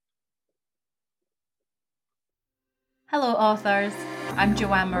Hello, authors. I'm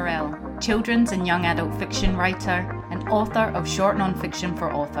Joanne Morell, children's and young adult fiction writer and author of short non-fiction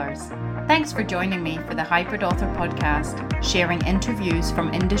for authors. Thanks for joining me for the Hybrid Author podcast, sharing interviews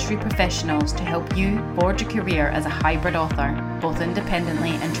from industry professionals to help you forge a career as a hybrid author, both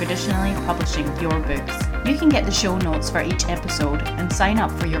independently and traditionally publishing your books. You can get the show notes for each episode and sign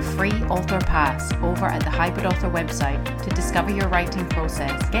up for your free author pass over at the Hybrid Author website to discover your writing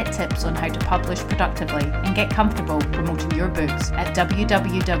process, get tips on how to publish productively, and get comfortable promoting your books at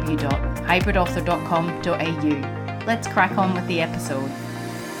www.hybridauthor.com.au. Let's crack on with the episode.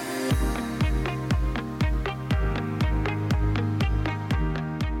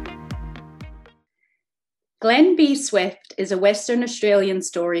 Glenn B. Swift is a Western Australian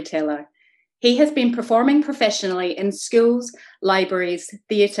storyteller. He has been performing professionally in schools, libraries,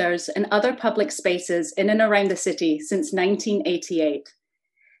 theatres, and other public spaces in and around the city since 1988.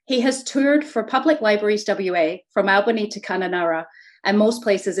 He has toured for Public Libraries WA from Albany to Kununurra and most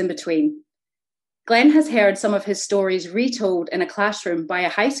places in between. Glenn has heard some of his stories retold in a classroom by a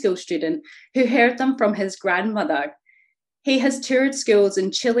high school student who heard them from his grandmother. He has toured schools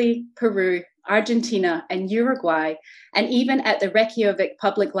in Chile, Peru, Argentina, and Uruguay, and even at the Reykjavik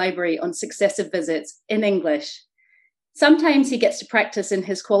Public Library on successive visits in English. Sometimes he gets to practice in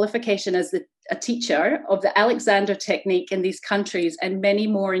his qualification as a teacher of the Alexander technique in these countries and many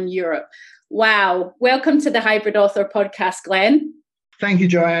more in Europe. Wow. Welcome to the Hybrid Author podcast, Glenn. Thank you,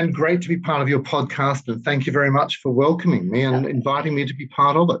 Joanne. Great to be part of your podcast, and thank you very much for welcoming me and inviting me to be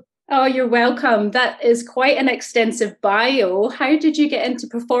part of it. Oh, you're welcome. That is quite an extensive bio. How did you get into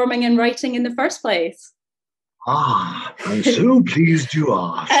performing and writing in the first place? I'm so pleased you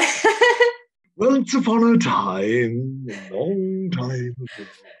asked. Once upon a time, a long time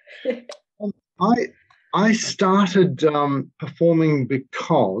ago, I started performing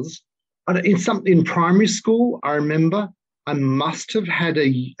because in primary school, I remember I must have had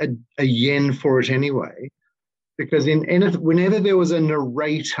a yen for it anyway. Because whenever there was a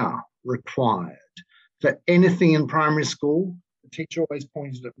narrator required for anything in primary school, the teacher always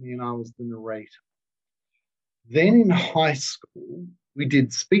pointed at me and I was the narrator. Then in high school, we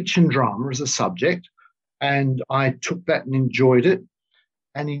did speech and drama as a subject, and I took that and enjoyed it.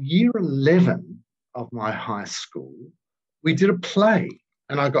 And in year 11 of my high school, we did a play,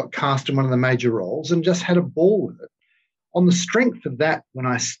 and I got cast in one of the major roles and just had a ball with it. On the strength of that, when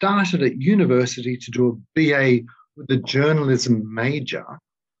I started at university to do a BA with a journalism major,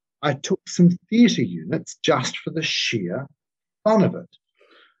 I took some theatre units just for the sheer fun of it.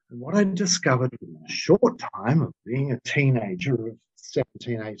 And what I discovered in a short time of being a teenager of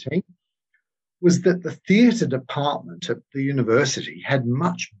 17, 18, was that the theatre department at the university had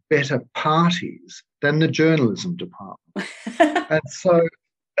much better parties than the journalism department. And so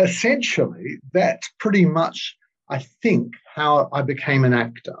essentially, that's pretty much, I think, how I became an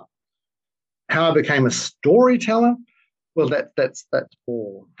actor. How I became a storyteller, well, that's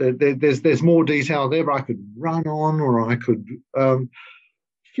more. There's more detail there, but I could run on, or I could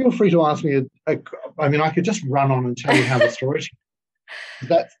feel free to ask me. I could just run on and tell you how the story.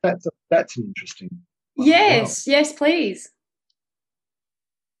 That's an interesting one. Yes, yes, please.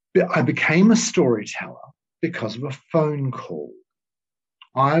 I became a storyteller because of a phone call.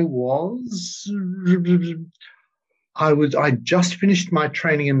 I just finished my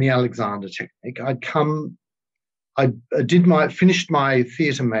training in the Alexander technique. Finished my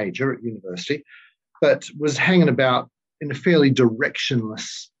theatre major at university, but was hanging about in a fairly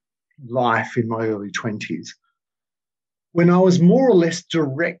directionless life in my early 20s, when I was more or less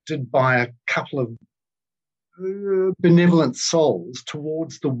directed by a couple of benevolent souls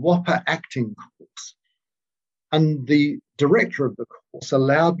towards the Whopper acting course. And the director of the course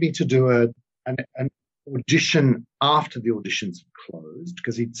allowed me to do an audition after the auditions had closed,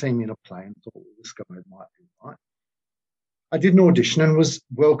 because he'd seen me in a play and thought, well, this guy might be right. I did an audition and was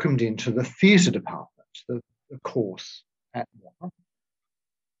welcomed into the theatre department, the course at Whopper.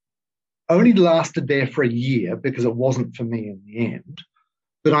 Only lasted there for a year because it wasn't for me in the end,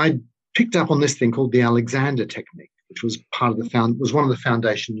 but I picked up on this thing called the Alexander technique, which was was one of the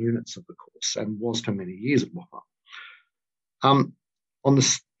foundation units of the course and was for many years at Whopper.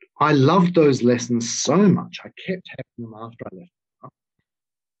 I loved those lessons so much, I kept having them after I left.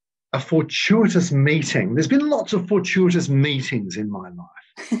 A fortuitous meeting. There's been lots of fortuitous meetings in my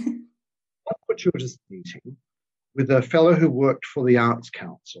life. A fortuitous meeting with a fellow who worked for the Arts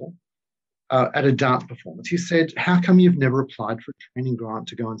Council at a dance performance. He said, how come you've never applied for a training grant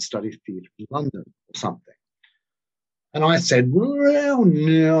to go and study theatre in London or something? And I said, well,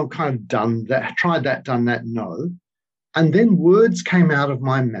 no, I've kind of done that, tried that, done that, no. And then words came out of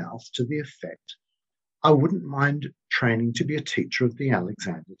my mouth to the effect, I wouldn't mind training to be a teacher of the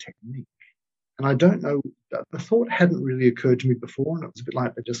Alexander technique. And I don't know, the thought hadn't really occurred to me before, and it was a bit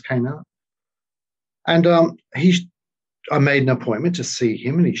like it just came out. And I made an appointment to see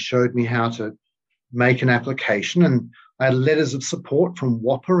him, and he showed me how to make an application. And I had letters of support from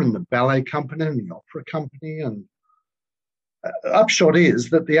WAAPA and the ballet company and the opera company. And upshot is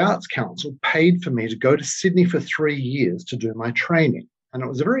that the Arts Council paid for me to go to Sydney for 3 years to do my training. And it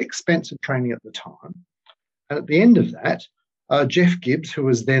was a very expensive training at the time. And at the end of that, Jeff Gibbs, who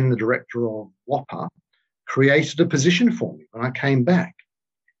was then the director of WAAPA, created a position for me when I came back.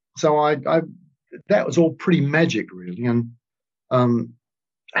 So that was all pretty magic, really, and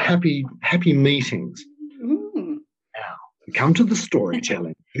happy meetings. Mm. Now, we come to the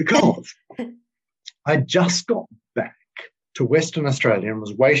storytelling, because I just got back to Western Australia and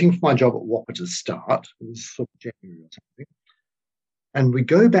was waiting for my job at WAAPA to start. It was sort of January or something. And we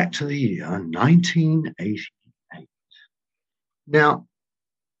go back to the year 1988. Now,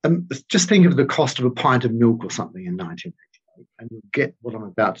 just think of the cost of a pint of milk or something in 1988, and you'll get what I'm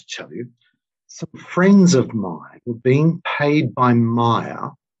about to tell you. Some friends of mine were being paid by Myer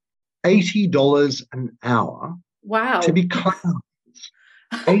 $80 an hour to be clowns.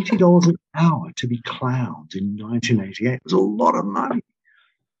 $80 an hour to be clowns in 1988. It was a lot of money.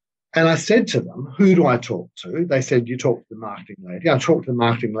 And I said to them, who do I talk to? They said, you talk to the marketing lady. I talked to the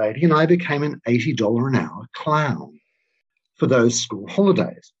marketing lady, and I became an $80 an hour clown for those school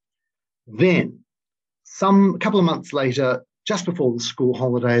holidays. Then, a couple of months later, just before the school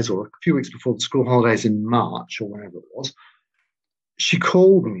holidays, or a few weeks before the school holidays in March or whenever it was, she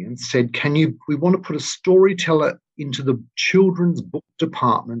called me and said, we want to put a storyteller into the children's book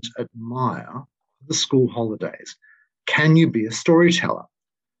department at Myer for the school holidays. Can you be a storyteller?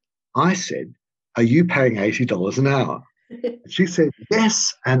 I said, are you paying $80 an hour? She said,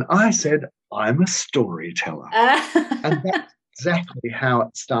 yes. And I said, I'm a storyteller. And that's exactly how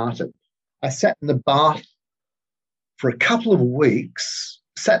it started. I sat in the bath for a couple of weeks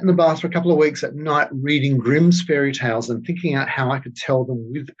at night reading Grimm's fairy tales and thinking out how I could tell them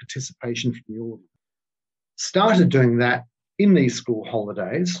with participation from the audience. Started doing that in these school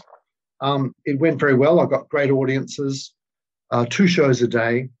holidays. It went very well. I got great audiences, 2 shows a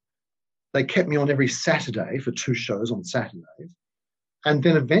day. They kept me on every Saturday for 2 shows on Saturdays. And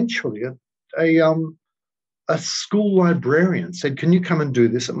then eventually a school librarian said, can you come and do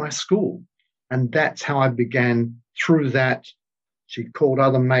this at my school? And that's how I began. Through that, she called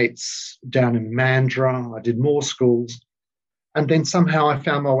other mates down in Mandurah. I did more schools. And then somehow I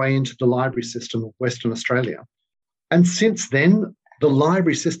found my way into the library system of Western Australia. And since then, the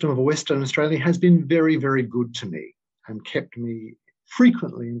library system of Western Australia has been very, very good to me and kept me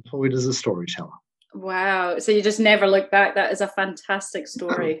frequently employed as a storyteller. Wow. So you just never look back. That is a fantastic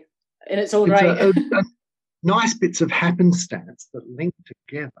story in its own right. Nice bits of happenstance that link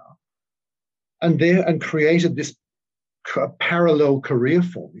together and created this parallel career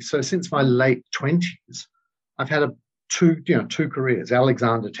for me. So since my late 20s, I've had two careers,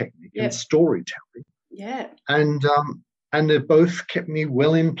 Alexander technique and storytelling. Yeah. And they've both kept me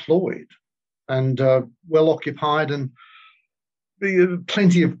well employed and well occupied, and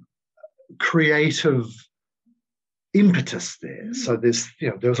plenty of creative impetus there. So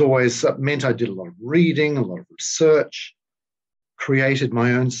there was always meant I did a lot of reading, a lot of research, created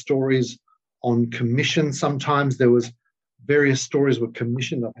my own stories on commission. Sometimes there was various stories were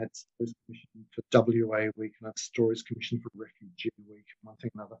commissioned. I've had stories commissioned for WA Week, and I've stories commissioned for Refugee Week, and one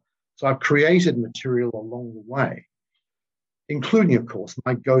thing and another. So I've created material along the way, including, of course,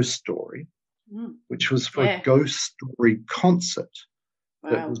 my ghost story, which was for a ghost story concert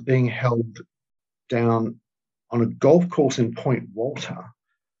that was being held down on a golf course in Point Walter.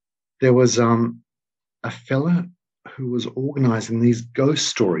 There was a fella who was organising these ghost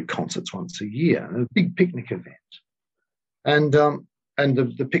story concerts once a year, a big picnic event. And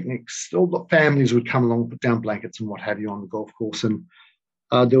the picnics, all the families would come along, put down blankets and what have you on the golf course. And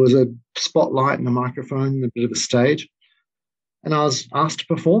there was a spotlight and a microphone and a bit of a stage. And I was asked to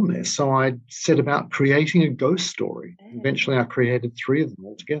perform there. So I set about creating a ghost story. Eventually, I created 3 of them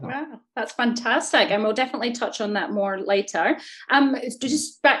altogether. Wow, that's fantastic. And we'll definitely touch on that more later.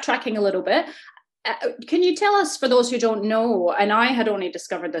 Just backtracking a little bit, can you tell us, for those who don't know, and I had only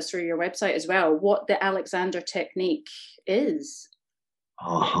discovered this through your website as well, what the Alexander technique is?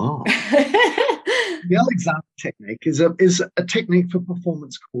 The Alexander technique is a technique for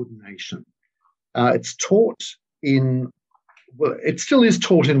performance coordination. It's taught it still is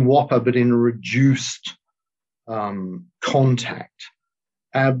taught in WAAPA, but in reduced contact.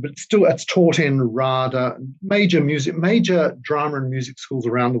 But still, it's taught in RADA. Major drama and music schools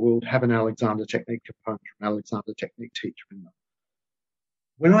around the world have an Alexander Technique component, an Alexander Technique teacher in them.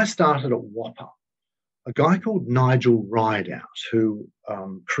 When I started at WAAPA, a guy called Nigel Rideout, who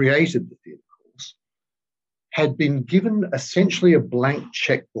created the theatre course, had been given essentially a blank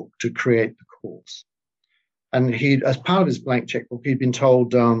checkbook to create the course. And as part of his blank checkbook, he'd been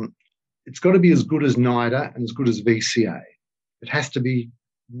told it's got to be as good as NIDA and as good as VCA. It has to be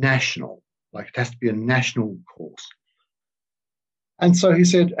national, like it has to be a national course. And so he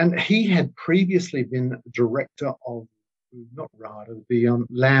said, and he had previously been director of, not RADA, the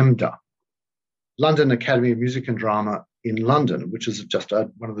LAMDA, London Academy of Music and Drama in London, which is just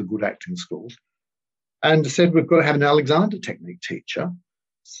one of the good acting schools, and said, we've got to have an Alexander Technique teacher.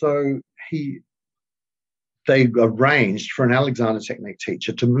 So they arranged for an Alexander Technique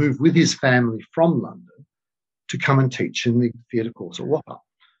teacher to move with his family from London to come and teach in the theatre course at WAAPA.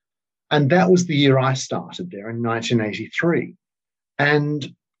 And that was the year I started there in 1983.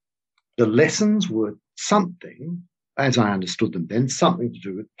 And the lessons were something, as I understood them then, something to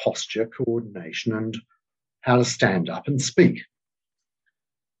do with posture, coordination, and how to stand up and speak.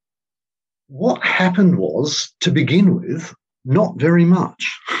 What happened was, to begin with, not very much.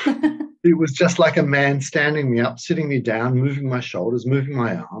 It was just like a man standing me up, sitting me down, moving my shoulders, moving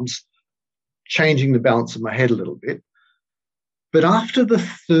my arms, changing the balance of my head a little bit. But after the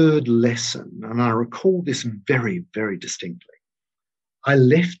third lesson, and I recall this very, very distinctly, I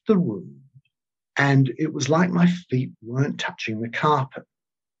left the room and it was like my feet weren't touching the carpet,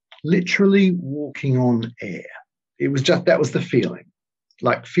 literally walking on air. It was just, that was the feeling,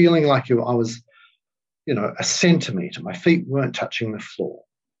 like feeling like I was, a centimetre. My feet weren't touching the floor.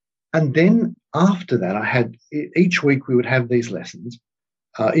 And then after that, each week we would have these lessons,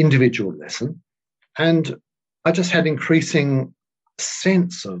 individual lesson, and I just had increasing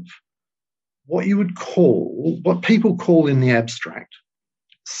sense of what people call in the abstract,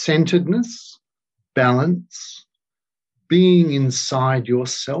 centeredness, balance, being inside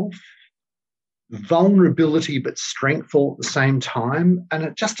yourself, vulnerability but strength all at the same time,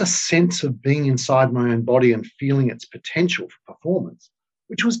 and just a sense of being inside my own body and feeling its potential for performance,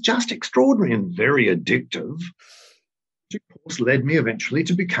 which was just extraordinary and very addictive, which of course led me eventually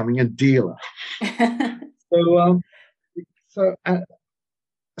to becoming a dealer.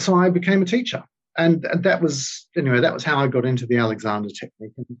 So I became a teacher, and that was how I got into the Alexander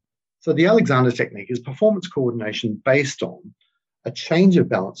Technique. And so the Alexander Technique is performance coordination based on a change of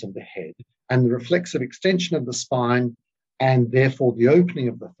balance of the head and the reflexive extension of the spine, and therefore the opening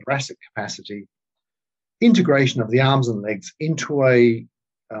of the thoracic capacity, integration of the arms and legs into a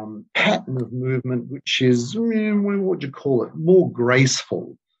pattern of movement which is, what would you call it, more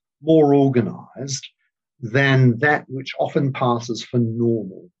graceful, more organised than that which often passes for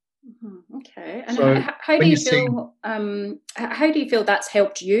normal. Mm-hmm. Okay. And so how do you feel? How do you feel that's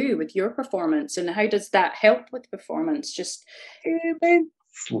helped you with your performance, and how does that help with performance? Just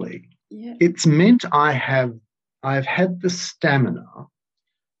immensely. Yeah. It's meant I've had the stamina,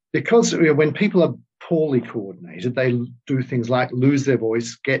 because when people are poorly coordinated, they do things like lose their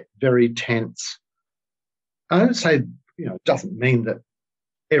voice, get very tense. I don't say, it doesn't mean that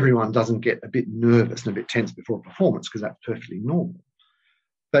everyone doesn't get a bit nervous and a bit tense before a performance, because that's perfectly normal.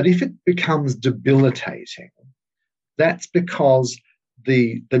 But if it becomes debilitating, that's because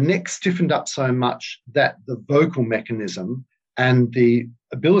the neck stiffened up so much that the vocal mechanism and the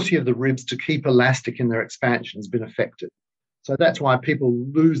ability of the ribs to keep elastic in their expansion has been affected. So that's why people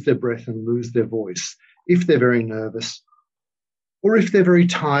lose their breath and lose their voice if they're very nervous, or if they're very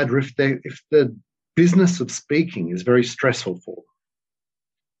tired, or if the business of speaking is very stressful for them.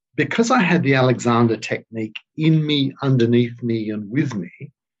 Because I had the Alexander Technique in me, underneath me, and with me,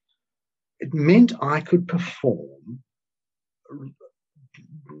 it meant I could perform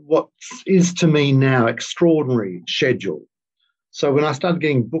what is to me now extraordinary schedule. So when I started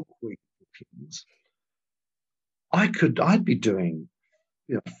getting book week bookings, I'd be doing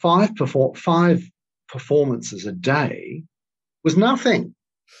 5 performances a day was nothing.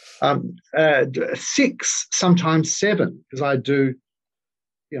 6, sometimes 7, because I do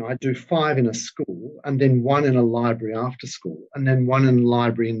 5 in a school, and then 1 in a library after school, and then 1 in the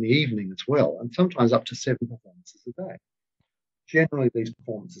library in the evening as well, and sometimes up to 7 performances a day. Generally, these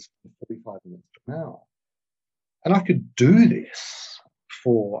performances are 45 minutes to an hour. And I could do this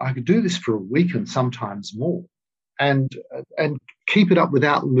for a week and sometimes more, and keep it up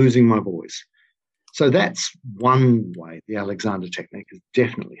without losing my voice. So that's one way the Alexander Technique has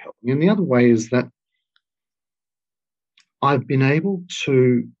definitely helped me. And the other way is that I've been able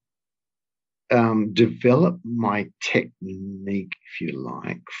to develop my technique, if you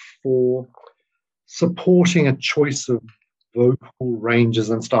like, for supporting a choice of vocal ranges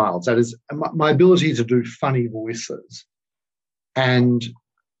and styles. That is, my ability to do funny voices and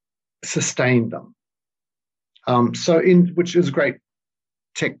sustain them. Which is a great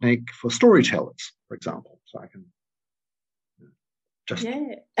technique for storytellers, for example. So I can just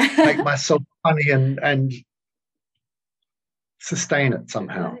make myself funny and sustain it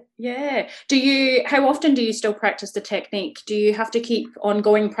somehow. Yeah. How often do you still practice the technique? Do you have to keep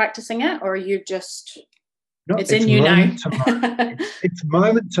ongoing practicing it, or are you just, no, it's in you now? It's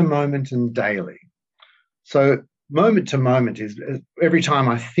moment to moment and daily. So moment to moment is every time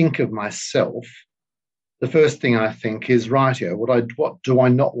I think of myself, the first thing I think is, rightio, what do I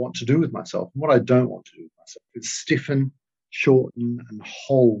not want to do with myself? And what I don't want to do with myself is stiffen, shorten, and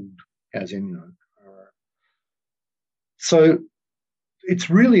hold, as in, So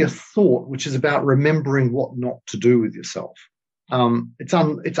it's really a thought which is about remembering what not to do with yourself.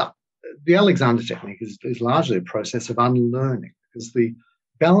 The Alexander technique is largely a process of unlearning, because the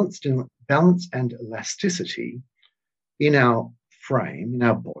balance and elasticity in our frame, in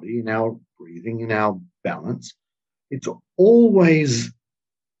our body, in our breathing, in our balance, it's always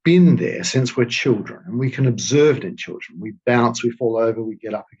been there since we're children, and we can observe it in children. We bounce, we fall over, we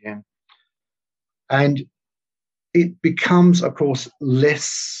get up again. And it becomes, of course,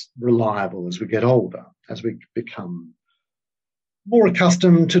 less reliable as we get older, as we become more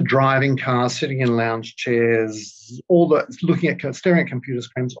accustomed to driving cars, sitting in lounge chairs, staring at computer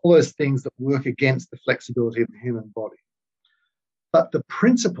screens, all those things that work against the flexibility of the human body. But the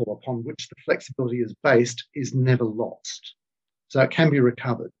principle upon which the flexibility is based is never lost. So it can be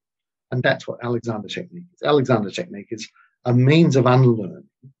recovered. And that's what Alexander technique is. Alexander technique is a means of unlearning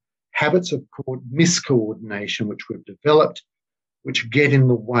habits of miscoordination which we've developed, which get in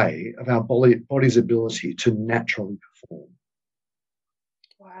the way of our body's ability to naturally perform.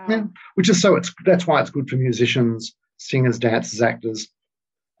 Wow. Yeah, that's why it's good for musicians, singers, dancers, actors,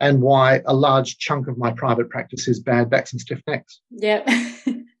 and why a large chunk of my private practice is bad backs and stiff necks. Yeah.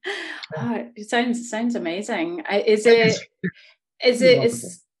 It sounds amazing. Is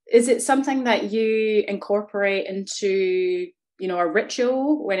it something that you incorporate into, a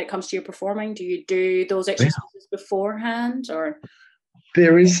ritual when it comes to your performing? Do you do those exercises beforehand, or?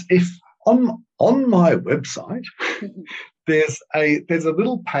 There is, on my website, there's a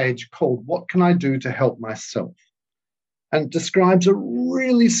little page called "What Can I Do to Help Myself?" and it describes a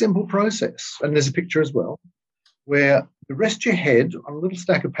really simple process. And there's a picture as well, where you rest your head on a little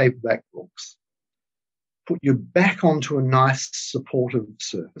stack of paperback books, put your back onto a nice supportive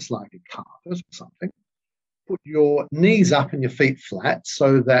surface like a carpet or something, put your knees up and your feet flat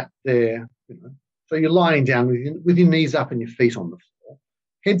so that so you're lying down with your knees up and your feet on the floor,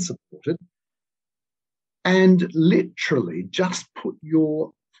 head supported, and literally just put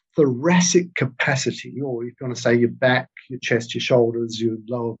your thoracic capacity, or if you want to say your back, your chest, your shoulders, your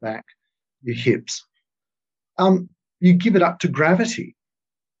lower back, your hips, you give it up to gravity.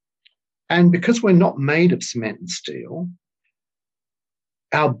 And because we're not made of cement and steel,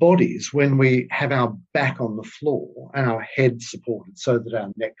 our bodies, when we have our back on the floor and our head supported so that our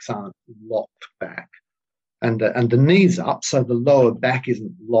necks aren't locked back, and the knees up so the lower back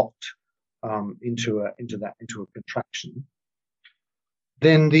isn't locked into a contraction,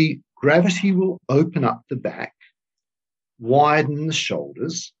 then the gravity will open up the back, widen the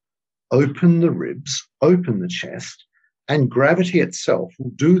shoulders, open the ribs, open the chest, and gravity itself will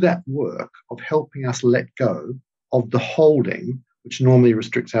do that work of helping us let go of the holding, which normally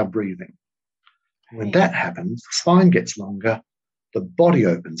restricts our breathing. When that happens, the spine gets longer, the body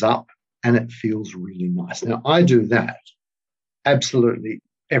opens up, and it feels really nice. Now, I do that absolutely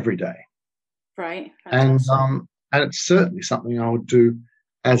every day. Right. And it's certainly something I would do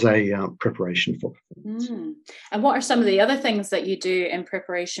as a preparation for performance. And what are some of the other things that you do in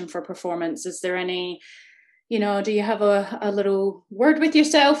preparation for performance? Is there any, do you have a little word with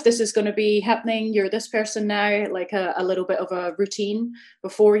yourself? This is going to be happening. You're this person now, like a little bit of a routine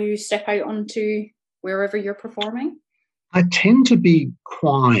before you step out onto wherever you're performing? I tend to be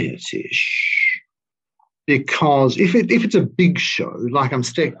quietish, because if it's a big show, like I'm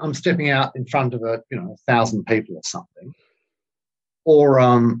stepping out in front of 1,000 people or something, or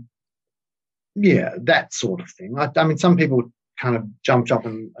that sort of thing. I mean, some people kind of jump up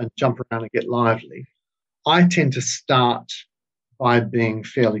and jump around and get lively. I tend to start by being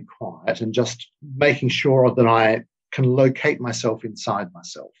fairly quiet and just making sure that I can locate myself inside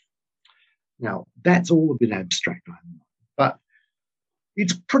myself. Now, that's all a bit abstract, I know, but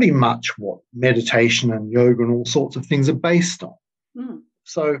it's pretty much what meditation and yoga and all sorts of things are based on.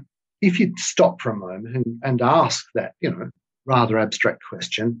 So if you stop for a moment and ask that, rather abstract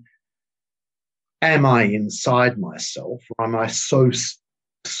question, am I inside myself, or am I so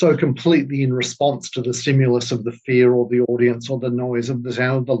completely in response to the stimulus of the fear or the audience or the noise of the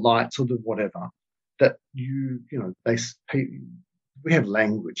sound, the lights or the whatever, that we have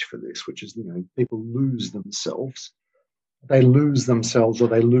language for this, which is, people lose themselves. They lose themselves, or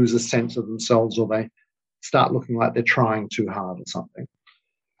they lose a sense of themselves, or they start looking like they're trying too hard or something.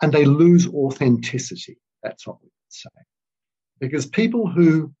 And they lose authenticity. That's what we would say. Because people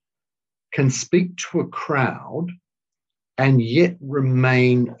who can speak to a crowd and yet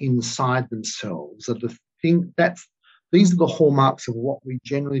remain inside themselves are these are the hallmarks of what we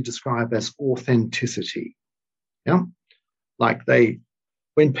generally describe as authenticity. Yeah? Like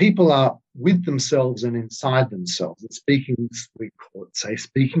when people are with themselves and inside themselves, and speaking, we call it, say,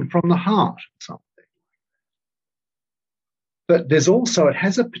 speaking from the heart or something. But it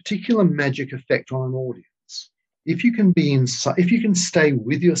has a particular magic effect on an audience. If you can be inside, if you can stay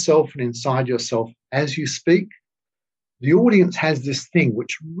with yourself and inside yourself as you speak, the audience has this thing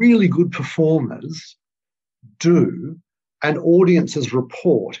which really good performers do, and audiences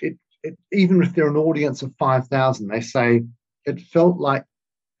report. Even if they're an audience of 5,000, they say, it felt like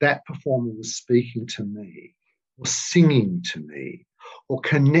that performer was speaking to me, or singing to me, or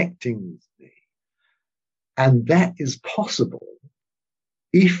connecting with me. And that is possible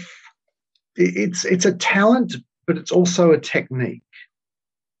if it's a talent, but it's also a technique.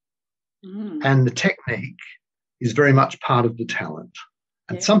 And the technique is very much part of the talent.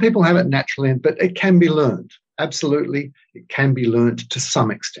 And some people have it naturally, but it can be learned. Absolutely, it can be learned to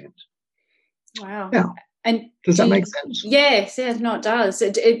some extent. Wow. Yeah. And does that make sense? Yes, no, it does.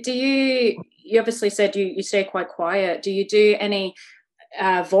 Do you obviously said you stay quite quiet. Do you do any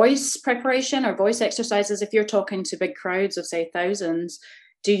voice preparation or voice exercises if you're talking to big crowds of, say, thousands?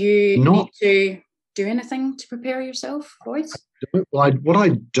 Do you need to do anything to prepare yourself, voice? I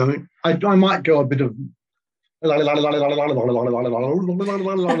might go a bit of I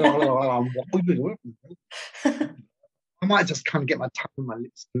might just kind of get my tongue and my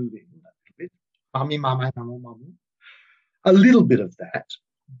lips moving a little bit of that,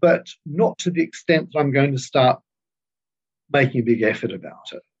 but not to the extent that I'm going to start making a big effort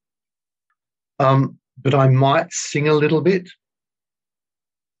about it. But I might sing a little bit.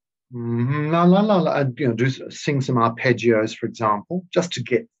 Sing some arpeggios, for example, just to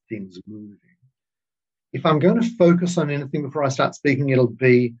get things moving. If I'm going to focus on anything before I start speaking, it'll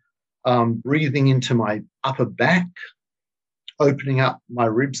be breathing into my upper back, opening up my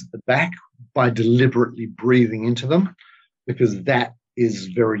ribs at the back by deliberately breathing into them, because that is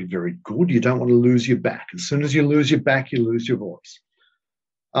very, very good. You don't want to lose your back. As soon as you lose your back, you lose your voice.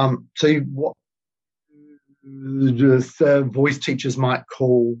 What voice teachers might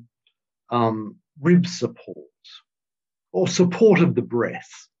call rib support or support of the breath.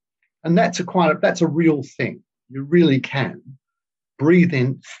 And that's a real thing. You really can breathe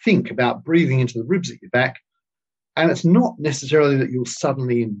in, think about breathing into the ribs at your back. And it's not necessarily that you'll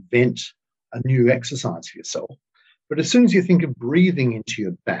suddenly invent a new exercise for yourself. But as soon as you think of breathing into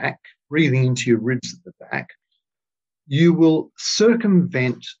your back, breathing into your ribs at the back, you will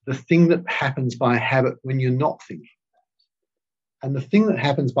circumvent the thing that happens by habit when you're not thinking about it. And the thing that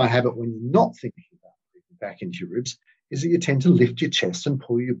happens by habit when you're not thinking about breathing back into your ribs is that you tend to lift your chest and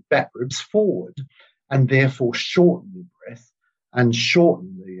pull your back ribs forward, and therefore shorten your breath and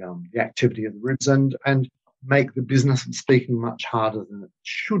shorten the activity of the ribs and make the business of speaking much harder than it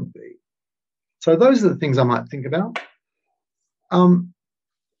should be. So those are the things I might think about. Other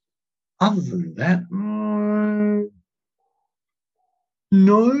than that,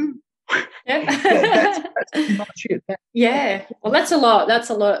 no. That's pretty much it. Well, that's a lot.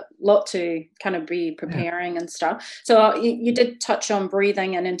 That's a lot to kind of be preparing and stuff. So you did touch on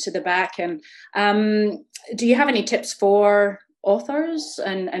breathing and into the back. And do you have any tips for authors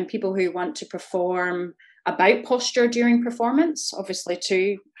and people who want to perform about posture during performance? Obviously,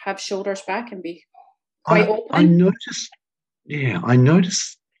 to have shoulders back and be quite open. I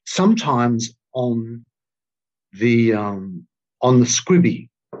notice sometimes on the Scribby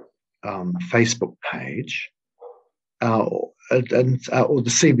Facebook page or the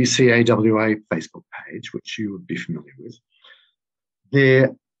CBCAWA Facebook page, which you would be familiar with,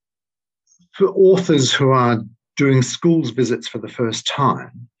 there, for authors who are doing schools visits for the first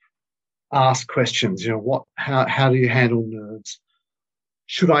time, ask questions, how do you handle nerves?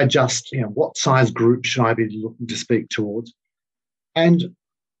 Should I just, what size group should I be looking to speak towards? And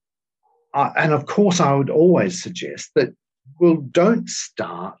of course, I would always suggest that, don't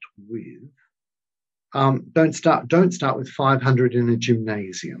start with 500 in a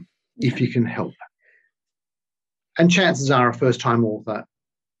gymnasium. if you can help it. And chances are a first-time author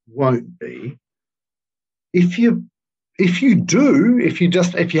won't be. If you happen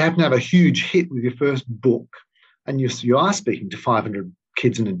to have a huge hit with your first book and you are speaking to 500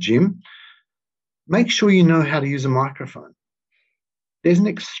 kids in a gym, make sure you know how to use a microphone. There's an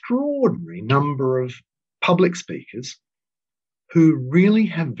extraordinary number of public speakers who really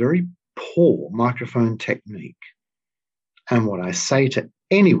have very poor microphone technique. And what I say to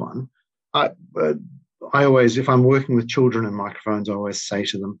anyone, I always, if I'm working with children and microphones, I always say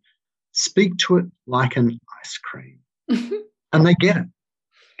to them, speak to it like an ice cream. And they get it.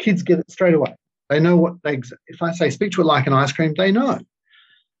 Kids get it straight away. They know if I say speak to it like an ice cream, they know.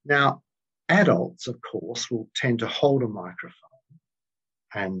 Now, adults, of course, will tend to hold a microphone.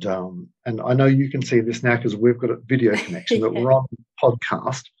 And I know you can see this now because we've got a video connection, but we're on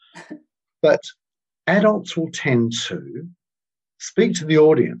podcast. But adults will tend to speak to the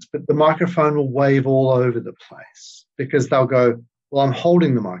audience, but the microphone will wave all over the place because they'll go, well, I'm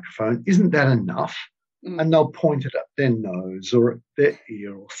holding the microphone. Isn't that enough? And they'll point it at their nose or at their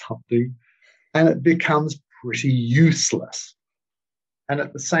ear or something, and it becomes pretty useless. And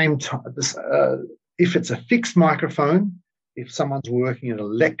at the same time, if it's a fixed microphone, if someone's working at a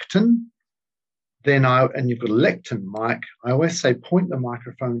lectern, and you've got a lectern mic, I always say point the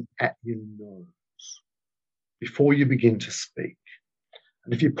microphone at your nose before you begin to speak.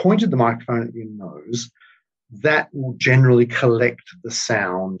 And if you pointed the microphone at your nose, that will generally collect the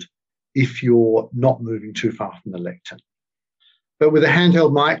sound if you're not moving too far from the lectern. But with a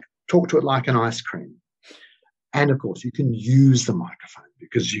handheld mic, talk to it like an ice cream. And of course, you can use the microphone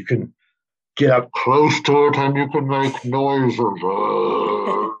because you can get up close to it and you can make noises.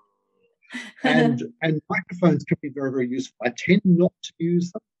 and microphones can be very, very useful. I tend not to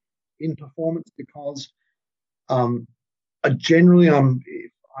use them in performance because I'm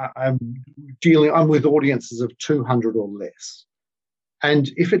with audiences of 200 or less.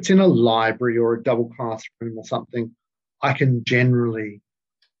 And if it's in a library or a double classroom or something, I can generally,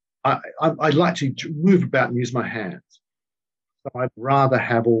 I like to move about and use my hands. So I'd rather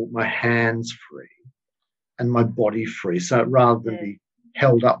have all my hands free and my body free, so rather than be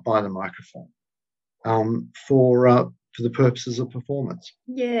held up by the microphone for the purposes of performance.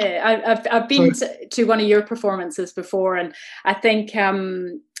 Yeah, I've been to one of your performances before, and I think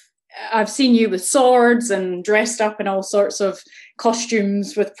I've seen you with swords and dressed up in all sorts of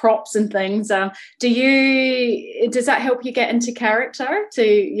costumes with props and things. Does that help you get into character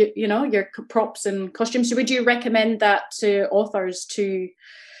to, your props and costumes? Would you recommend that to authors to...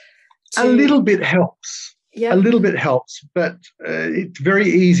 A little bit helps. Yeah. A little bit helps, but it's very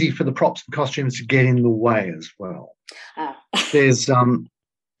easy for the props and costumes to get in the way as well. There's no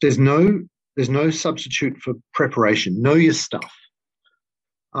substitute for preparation. Know your stuff.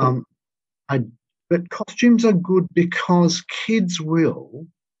 But costumes are good because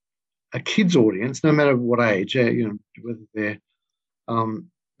a kid's audience, no matter what age, whether they're 4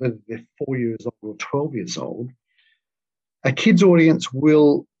 years old or 12 years old, a kid's audience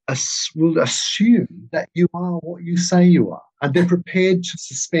will assume that you are what you say you are, and they're prepared to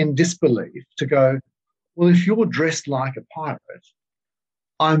suspend disbelief to go, well, if you're dressed like a pirate,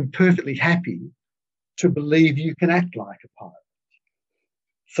 I'm perfectly happy to believe you can act like a pirate.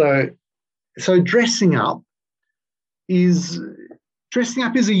 So dressing up is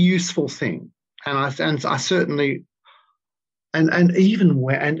a useful thing, and I certainly and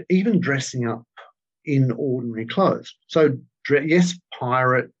even dressing up in ordinary clothes. So yes,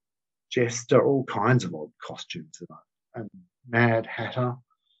 pirate, jester, all kinds of odd costumes, and Mad Hatter,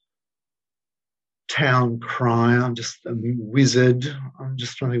 town crier, I'm just a wizard. I'm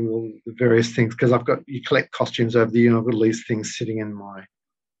just trying to think of all the various things because you collect costumes over the year. I've got all these things sitting in my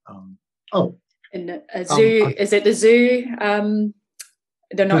in a zoo. Is it the zoo?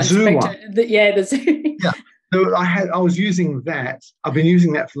 They're not the zoo one. The zoo. Yeah. So I was using that. I've been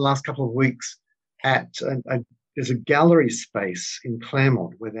using that for the last couple of weeks at there's a gallery space in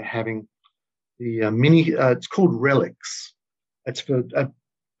Claremont where they're having the it's called Relics. It's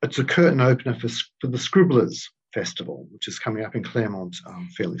a curtain opener for the Scribblers Festival, which is coming up in Claremont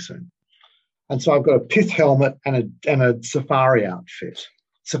fairly soon. And so I've got a pith helmet and a safari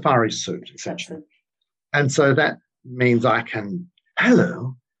suit, essentially. And so that means I can,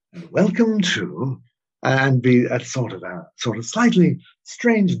 hello, and welcome to, and be a sort of slightly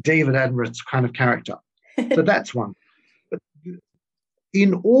strange David Attenborough kind of character. So that's one. But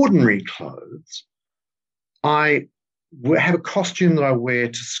in ordinary clothes, I have a costume that I wear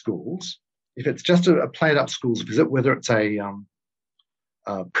to schools. If it's just a played-up schools visit, whether it's a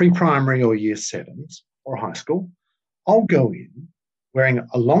pre-primary or year sevens or high school, I'll go in wearing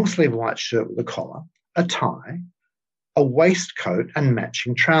a long sleeve white shirt with a collar, a tie, a waistcoat and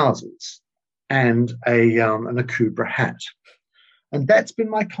matching trousers, and an Akubra hat. And that's been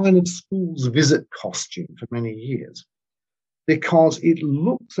my kind of school's visit costume for many years, because it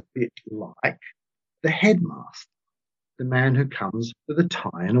looks a bit like the headmaster, the man who comes with a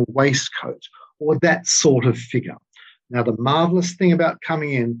tie and a waistcoat, or that sort of figure. Now, the marvellous thing about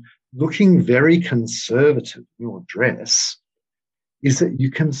coming in looking very conservative in your dress is that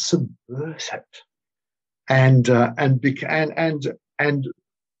you can subvert it, and I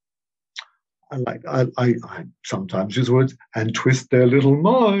sometimes use words and twist their little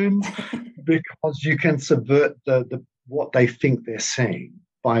minds, because you can subvert the what they think they're saying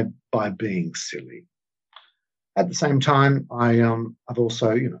by being silly. At the same time, I've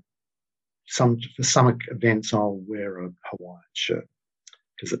also, for some events I'll wear a Hawaiian shirt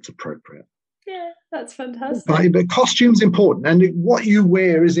because it's appropriate. Yeah, that's fantastic. But costume's important, and what you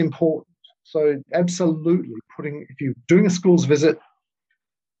wear is important. So absolutely, if you're doing a school's visit,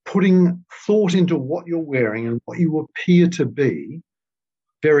 putting thought into what you're wearing and what you appear to be,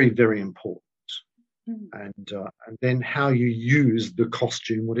 very, very important. And then how you use the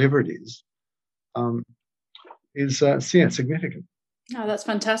costume, whatever it is significant. Oh, that's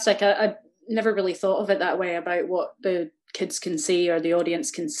fantastic. I never really thought of it that way, about what the kids can see or the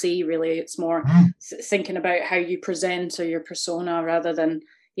audience can see, really. It's more thinking about how you present or your persona rather than,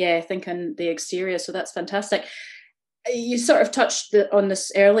 thinking the exterior. So that's fantastic. You sort of touched on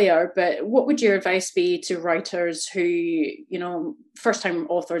this earlier, but what would your advice be to writers who, first-time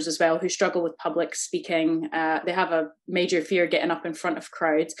authors as well, who struggle with public speaking? They have a major fear getting up in front of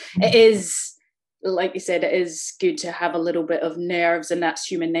crowds. It is, like you said, it is good to have a little bit of nerves, and that's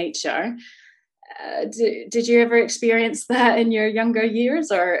human nature. Did you ever experience that in your younger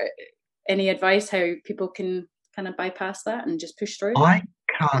years, or any advice how people can kind of bypass that and just push through? I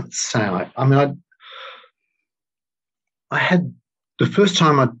can't say. I had the first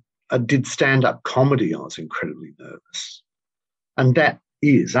time I did stand-up comedy, I was incredibly nervous, and that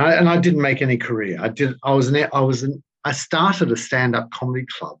is, and I didn't make any career. I started a stand-up comedy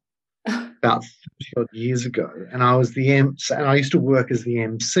club about 30 odd years ago, and I was and I used to work as the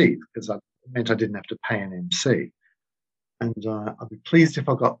MC because it meant I didn't have to pay an MC, and I'd be pleased if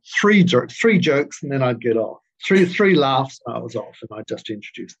I got three jokes, and then I'd get off. Three laughs, and I was off, and I just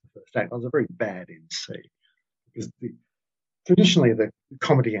introduced the first act. I was a very bad MC because traditionally, the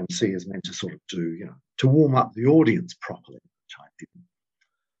comedy MC is meant to sort of to warm up the audience properly, which I didn't.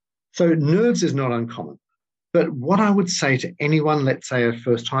 So nerves is not uncommon. But what I would say to anyone, let's say a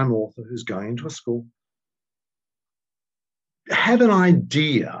first-time author who's going into a school, have an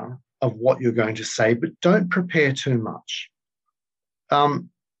idea of what you're going to say, but don't prepare too much.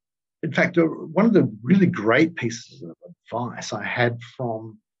 In fact, one of the really great pieces of advice I had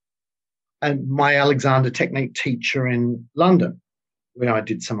from my Alexander Technique teacher in London, where I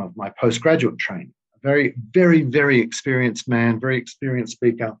did some of my postgraduate training, a very, very, very experienced man, very experienced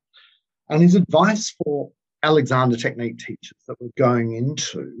speaker. And his advice for Alexander Technique teachers that were going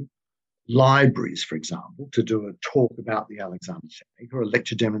into libraries, for example, to do a talk about the Alexander Technique or a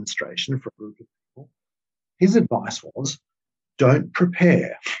lecture demonstration for a group of people, his advice was, don't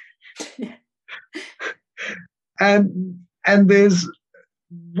prepare. And there's,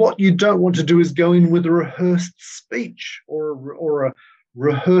 what you don't want to do is go in with a rehearsed speech or a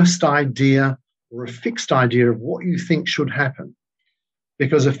rehearsed idea or a fixed idea of what you think should happen,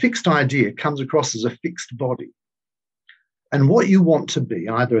 because a fixed idea comes across as a fixed body. And what you want to be,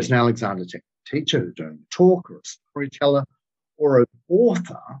 either as an Alexander Technique teacher who's doing a talk, or a storyteller, or an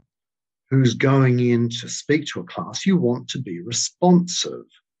author who's going in to speak to a class, you want to be responsive.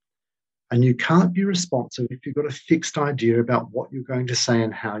 And you can't be responsive if you've got a fixed idea about what you're going to say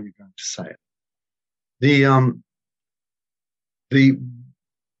and how you're going to say it.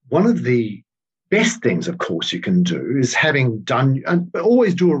 One of the best things, of course, you can do is, having done, and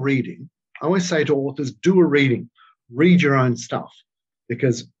always do a reading. I always say to authors, do a reading, read your own stuff,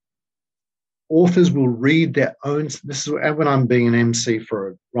 because authors will read their own. This is when I'm being an MC for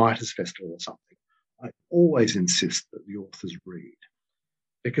a writers' festival or something. I always insist that the authors read,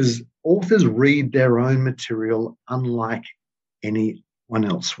 because authors read their own material unlike anyone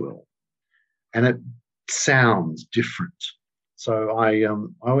else will, and it sounds different. So I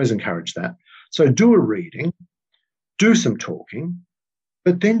always encourage that. So do a reading, do some talking,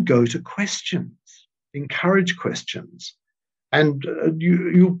 but then go to questions, encourage questions. And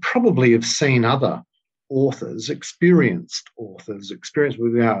you'll probably have seen other authors, experienced with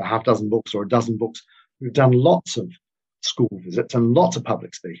a half dozen books or a dozen books, who've done lots of school visits and lots of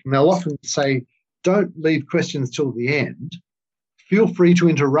public speaking. They'll often say, don't leave questions till the end. feel free to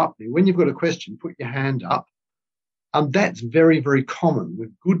interrupt me. When you've got a question, put your hand up. That's very, very common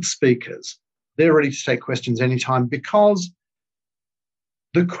with good speakers. They're ready to take questions anytime because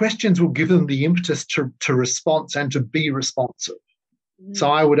the questions will give them the impetus to response and to be responsive.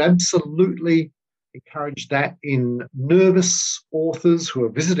 So I would absolutely encourage that in nervous authors who are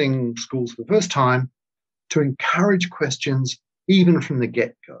visiting schools for the first time, to encourage questions even from the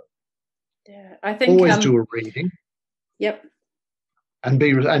get-go. Yeah, I think always do a reading. Yep. And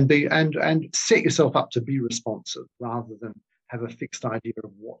set yourself up to be responsive rather than have a fixed idea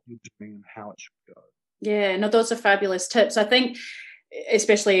of what you're doing and how it should go. Yeah, no, those are fabulous tips. I think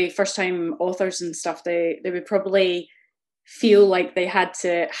especially first-time authors and stuff, they would probably feel like they had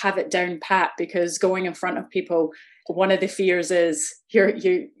to have it down pat, because going in front of people, one of the fears is you're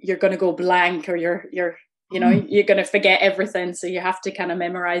going to go blank, or you're going to forget everything, so you have to kind of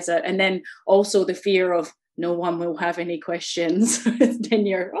memorize it. And then also the fear of no one will have any questions. Then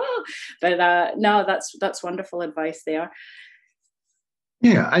no, that's wonderful advice there.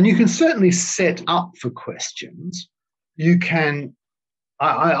 Yeah, and you can certainly set up for questions. You can,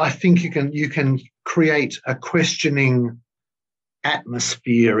 I think you can create a questioning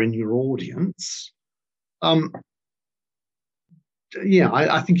atmosphere in your audience. I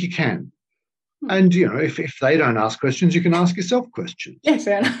think you can. And if they don't ask questions, you can ask yourself questions. Yeah,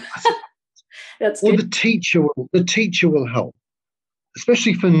 fair enough. That's or good. the teacher will help,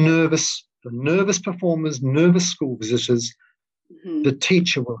 especially for nervous performers, nervous school visitors. Mm-hmm. The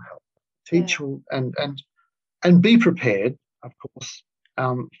teacher will help. Teacher will, and be prepared, of course,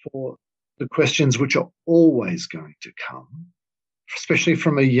 for the questions which are always going to come, especially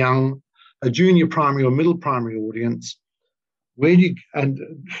from a junior primary or middle primary audience. This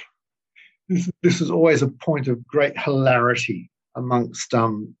is always a point of great hilarity amongst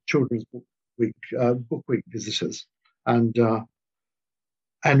children's book week visitors, and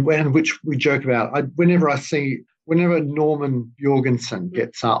which we joke about. Whenever Norman Jorgensen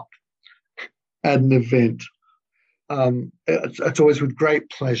gets up at an event, it's always with great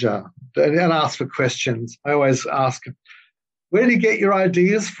pleasure and ask for questions. I always ask, where do you get your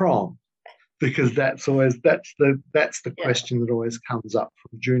ideas from? Because that's the question that always comes up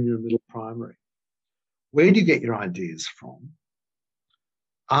from junior and middle primary. Where do you get your ideas from?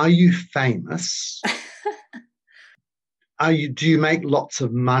 Are you famous? Do you make lots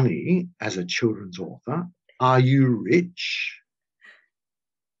of money as a children's author? Are you rich?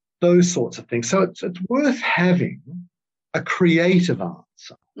 Those sorts of things. So it's worth having a creative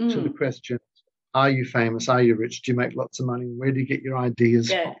answer to the question, are you famous? Are you rich? Do you make lots of money? Where do you get your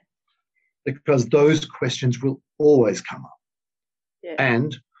ideas from? Because those questions will always come up. Yeah.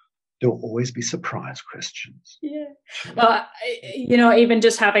 And there will always be surprise questions. Yeah. Well, even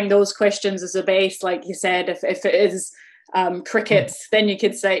just having those questions as a base, like you said, if it is crickets, then you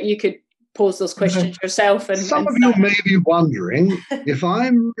could pose those questions yourself. And some of you may be wondering if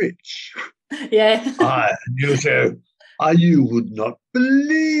I'm rich. Yeah. You say, you would not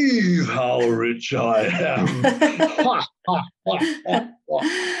believe how rich I am.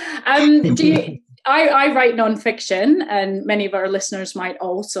 I write nonfiction, and many of our listeners might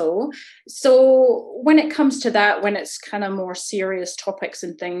also. So when it comes to that, when it's kind of more serious topics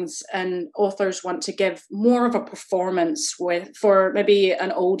and things, and authors want to give more of a performance for maybe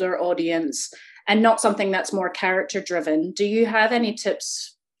an older audience and not something that's more character driven, do you have any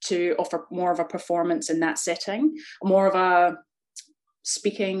tips to offer more of a performance in that setting, more of a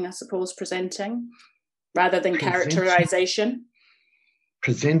speaking, I suppose, presenting, rather than characterization?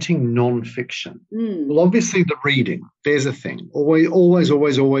 Presenting non-fiction. Well, obviously the reading, there's a thing. Always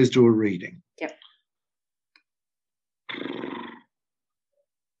do a reading. Yep.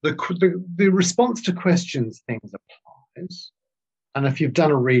 The response to questions things applies. And if you've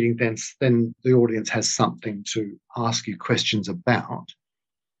done a reading, then the audience has something to ask you questions about.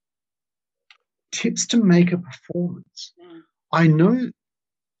 Tips to make a performance. I know.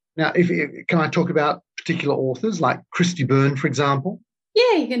 Now, can I talk about particular authors like Christy Byrne, for example?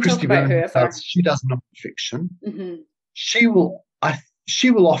 Yeah, you can talk about whoever. She does non-fiction. Mm-hmm. She will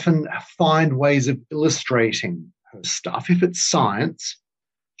often find ways of illustrating her stuff. If it's science,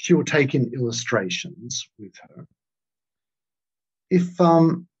 she will take in illustrations with her. If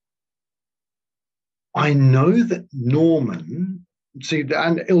I know that Norman,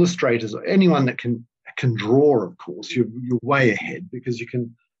 and illustrators, anyone that can draw, of course, you're way ahead, because you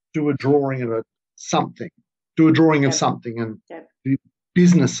can do a drawing of something, and the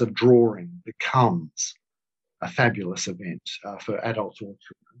business of drawing becomes a fabulous event for adults or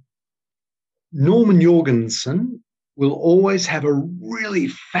children. Norman Jorgensen will always have a really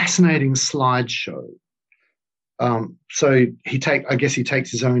fascinating slideshow So he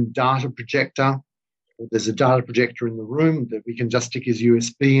takes his own data projector. There's a data projector in the room that we can just stick his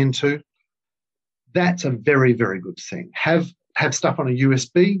USB into. That's a very, very good thing. Have stuff on a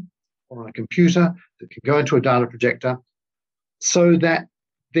USB or on a computer that can go into a data projector so that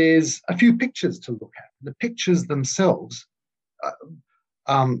there's a few pictures to look at. The pictures themselves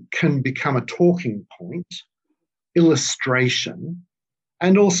can become a talking point, illustration,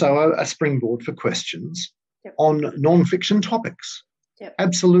 and also a springboard for questions on non-fiction topics. Yep.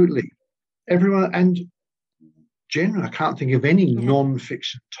 Absolutely. Everyone, and generally, I can't think of any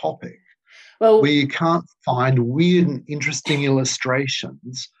non-fiction topic where you can't find weird and interesting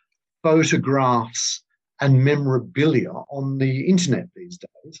illustrations, photographs, and memorabilia on the internet these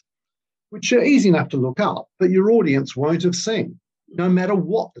days, which are easy enough to look up, but your audience won't have seen, no matter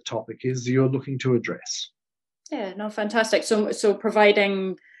what the topic is you're looking to address. Yeah, no, fantastic. So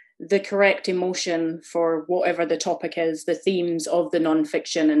providing the correct emotion for whatever the topic is, the themes of the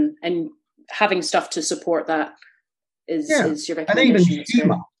non-fiction, and having stuff to support that is your recommendation. And even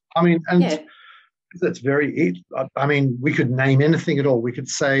humour. I mean, and that's very, I mean, we could name anything at all. We could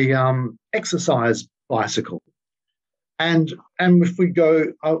say exercise bicycle. And if we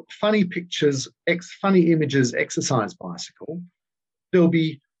go funny pictures, funny images, exercise bicycle, there'll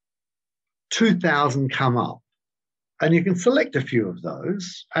be 2,000 come up. And you can select a few of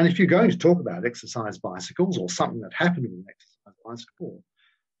those. And if you're going to talk about exercise bicycles or something that happened with an exercise bicycle,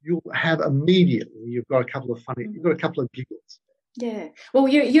 you'll have immediately, you've got a couple of giggles. Yeah. Well,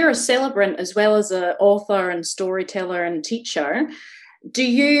 you're a celebrant as well as an author and storyteller and teacher. Do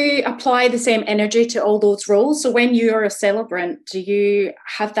you apply the same energy to all those roles? So when you're a celebrant, do you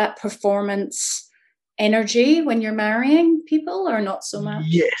have that performance energy when you're marrying people, or not so much?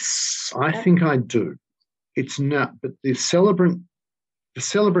 Yes, I think I do. It's not, but the celebrant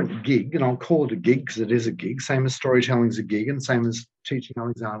gig, and I'll call it a gig because it is a gig, same as storytelling is a gig and same as teaching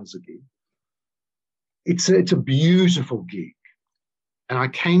Alexander is a gig. It's a beautiful gig. And I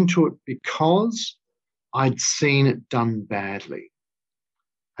came to it because I'd seen it done badly.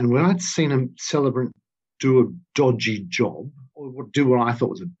 And when I'd seen a celebrant do a dodgy job or do what I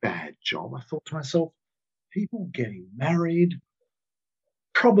thought was a bad job, I thought to myself, people getting married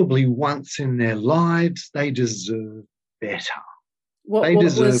probably once in their lives, they deserve better. What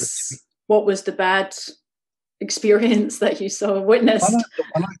was the bad experience that you witnessed?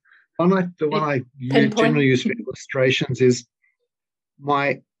 The one I generally use for illustrations is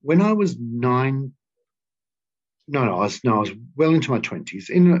when I was I was well into my 20s,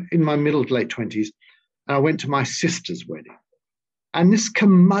 in my middle to late 20s, and I went to my sister's wedding. And this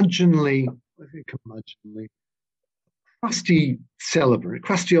curmudgeonly, crusty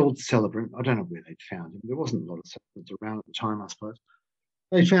old celebrant, I don't know where they'd found him. There wasn't a lot of celebrants around at the time, I suppose.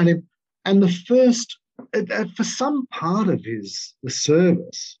 They found him, and for some part of the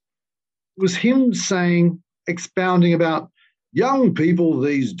service was him expounding about young people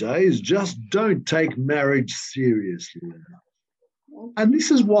these days just don't take marriage seriously enough. And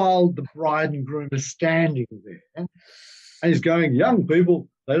this is while the bride and groom are standing there, and he's going, young people,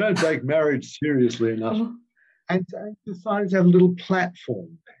 they don't take marriage seriously enough. And decided to have a little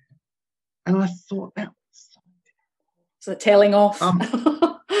platform there. And I thought that was so tailing off.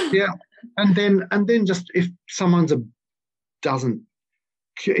 Yeah. And then just if someone's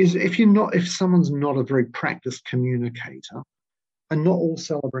if someone's not a very practiced communicator, and not all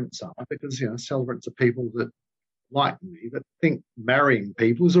celebrants are, because celebrants are people that, like me, that think marrying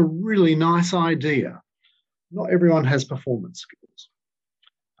people is a really nice idea. Not everyone has performance skills.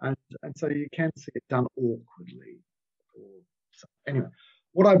 And so you can see it done awkwardly. Anyway,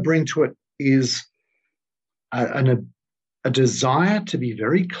 what I bring to it is a desire to be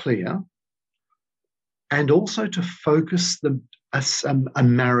very clear, and also to focus a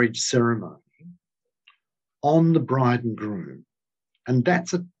marriage ceremony on the bride and groom. And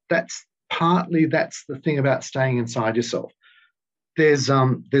that's the thing about staying inside yourself. There's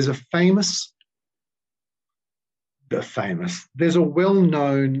a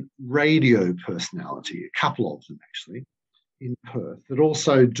well-known radio personality, a couple of them actually, in Perth, that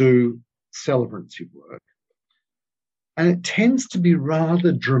also do celebrancy work. And it tends to be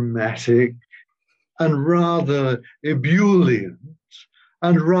rather dramatic and rather ebullient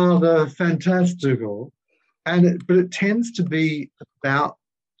and rather fantastical. But it tends to be about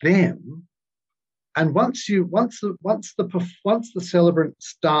them. And once the celebrant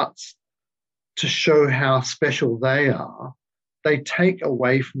starts to show how special they are, they take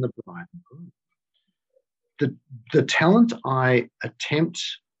away from the bride and groom. The talent I attempt,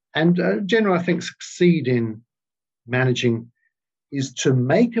 and generally I think succeed in managing, is to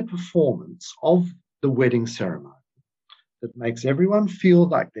make a performance of the wedding ceremony that makes everyone feel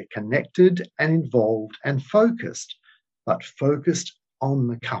like they're connected and involved and focused, but focused on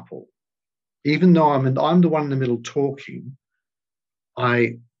the couple. Even though I'm the one in the middle talking,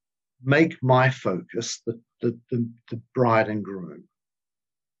 I make my focus the bride and groom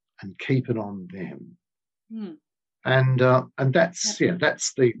and keep it on them. Mm. And that's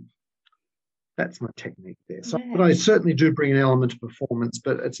that's my technique there. So, but I certainly do bring an element of performance,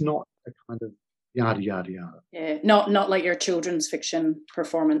 but it's not a kind of yada yada yada. Yeah, not like your children's fiction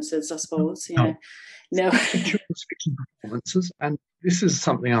performances, I suppose. No. Children's fiction performances, and this is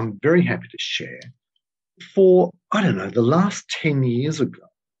something I'm very happy to share. For I don't know, the last 10 years ago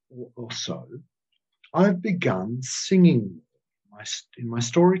or so, I've begun singing in my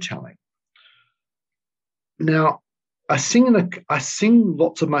storytelling. Now, I sing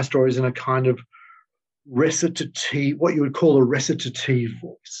lots of my stories in a kind of recitative, what you would call a recitative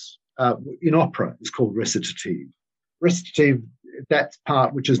voice. In opera, it's called recitative. Recitative, that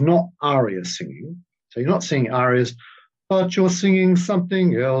part which is not aria singing. So you're not singing arias, but you're singing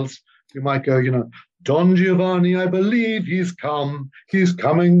something else. You might go, Don Giovanni, I believe he's come. He's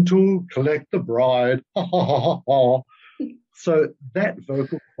coming to collect the bride. Ha, ha, ha, ha, ha. So that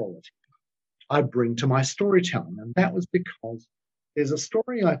vocal quality I bring to my storytelling. And that was because there's a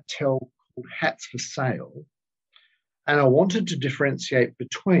story I tell called Hats for Sale. And I wanted to differentiate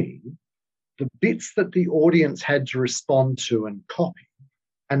between the bits that the audience had to respond to and copy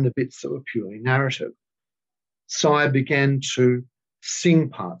and the bits that were purely narrative. So I began to sing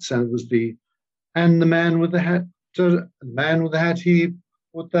parts. And it was the man with the hat, he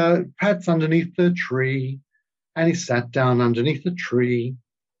put the hats underneath the tree, and he sat down underneath the tree.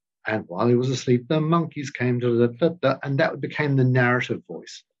 And while he was asleep, the monkeys came to and that became the narrative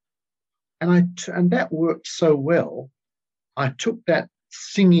voice. And that worked so well. I took that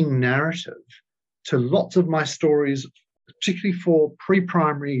singing narrative to lots of my stories, particularly for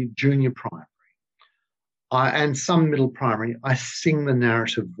pre-primary, junior primary, and some middle primary. I sing the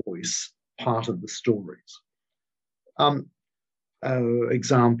narrative voice part of the stories.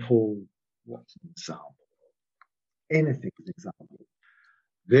 Example, what's an example? Anything's an example.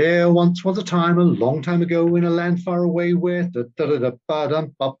 There once was a time, a long time ago, in a land far away, where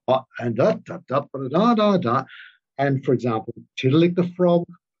and for example, Tiddalik the frog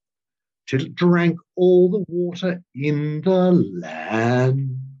drank all the water in the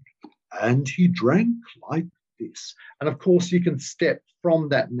land, and he drank like this. And of course, you can step from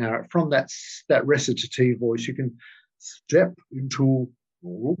that recitative voice. You can step into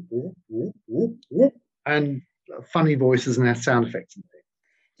and funny voices and sound effects and things.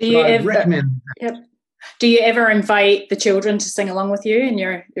 Do you ever invite the children to sing along with you in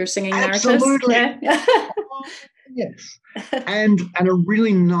your singing narratives? Absolutely. Yeah. Yes. And a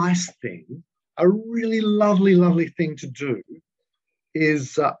really nice thing, a really lovely thing to do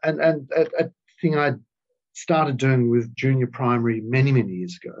is, and a thing I started doing with junior primary many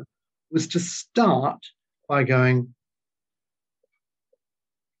years ago, was to start by going,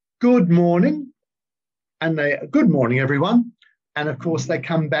 good morning, and good morning, everyone. And of course, they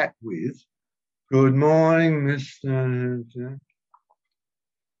come back with, good morning, Mr.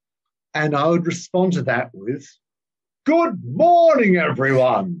 And I would respond to that with, good morning,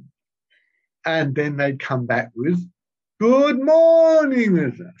 everyone. And then they'd come back with, good morning,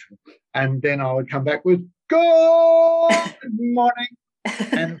 Mr. And then I would come back with, good morning.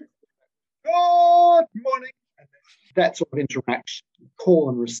 And good morning. And that sort of interaction, call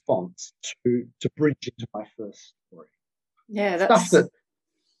and response to bridge into my first story. Yeah, that's stuff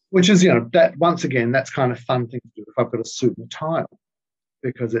which is, that once again, that's kind of fun thing to do if I've got a suit and a tie on,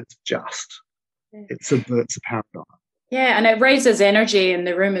 because it subverts the paradigm. Yeah, and it raises energy in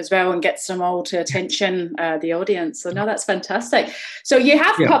the room as well and gets them all to attention, the audience. So no, that's fantastic. So you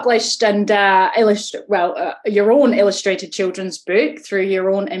have published and your own illustrated children's book through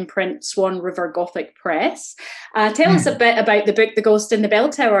your own imprint, Swan River Gothic Press. Tell us a bit about the book, The Ghost in the Bell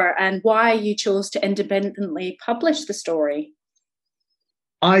Tower, and why you chose to independently publish the story.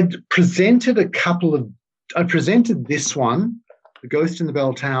 I presented this one, The Ghost in the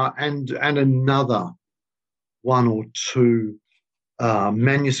Bell Tower, and another one or two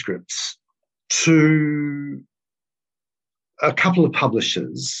manuscripts to a couple of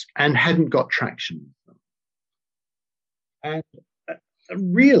publishers and hadn't got traction with them.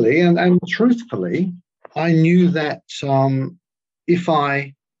 And really, and truthfully, I knew that if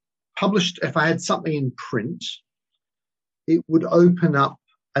I had something in print, it would open up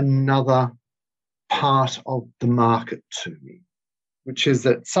another part of the market to me, which is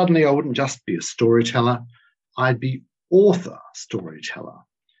that suddenly I wouldn't just be a storyteller, I'd be author storyteller.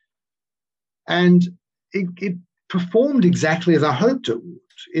 And it performed exactly as I hoped it would.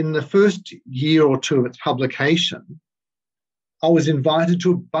 In the first year or two of its publication, I was invited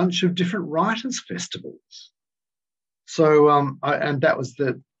to a bunch of different writers' festivals. So, and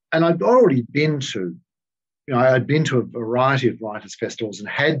I'd already been to, I'd been to a variety of writers' festivals and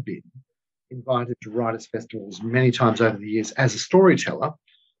had been invited to writers' festivals many times over the years as a storyteller,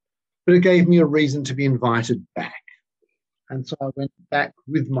 but it gave me a reason to be invited back. And so I went back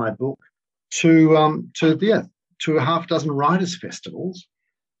with my book to a half dozen writers' festivals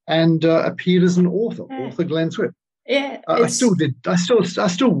and appeared as an author Glen Swift. Yeah, I still,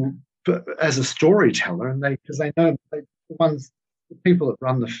 as a storyteller, and because they know the people that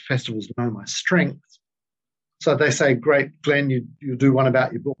run the festivals know my strengths. So they say, "Great, Glen, you do one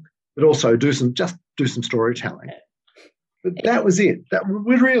about your book, but also do some storytelling." But that was it.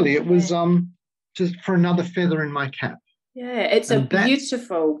 It was just for another feather in my cap. Yeah, it's a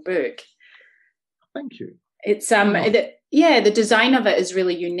beautiful book. Thank you. It's the design of it is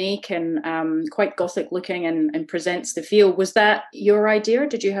really unique and quite Gothic looking and presents the feel. Was that your idea?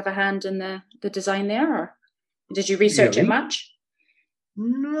 Did you have a hand in the design there, or did you research it much?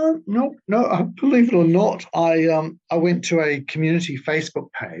 No. Believe it or not, I went to a community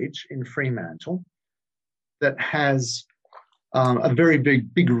Facebook page in Fremantle that has a very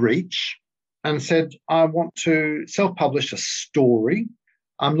big reach, and said, I want to self-publish a story.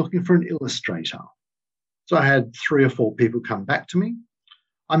 I'm looking for an illustrator. So I had 3 or 4 people come back to me.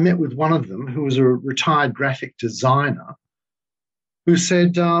 I met with one of them, who was a retired graphic designer, who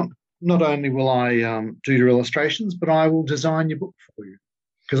said, not only will I do your illustrations, but I will design your book for you,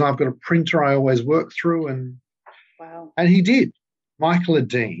 because I've got a printer I always work through. And wow. And he did. Michael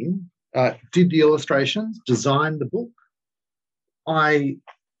Adine did the illustrations, designed the book. I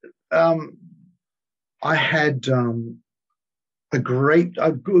had a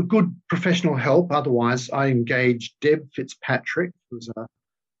good professional help. Otherwise, I engaged Deb Fitzpatrick, who's a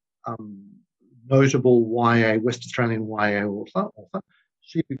notable West Australian YA author.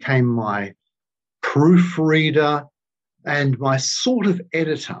 She became my proofreader and my sort of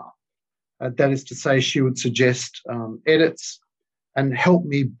editor. That is to say, she would suggest edits and help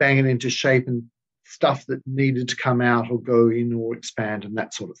me bang it into shape and stuff that needed to come out or go in or expand and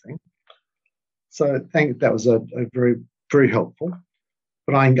that sort of thing. So I think that was a very, very helpful.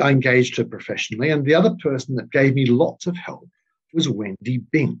 But I engaged her professionally. And the other person that gave me lots of help was Wendy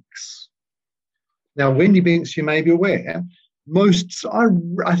Binks. Now, Wendy Binks, you may be aware,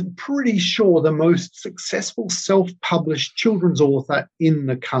 I'm pretty sure the most successful self-published children's author in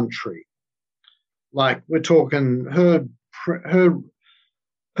the country. Like, we're talking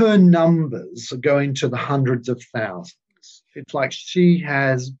her numbers are going to the hundreds of thousands. It's like she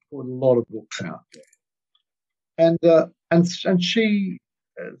has put a lot of books out there. And she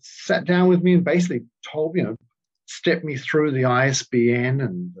sat down with me and basically told, stepped me through the ISBN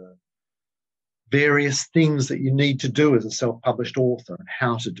and various things that you need to do as a self-published author and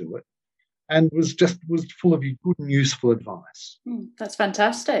how to do it, and was full of good and useful advice. That's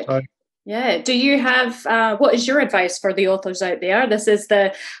fantastic. So, yeah. Do you have, what is your advice for the authors out there? This is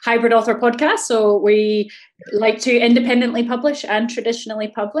the Hybrid Author Podcast, so we like to independently publish and traditionally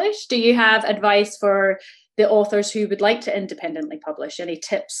publish. Do you have advice for the authors who would like to independently publish? Any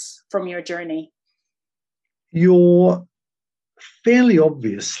tips from your journey? You're fairly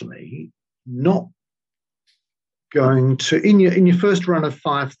obviously not going to, in your first run of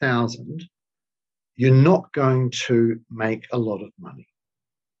 5,000, you're not going to make a lot of money.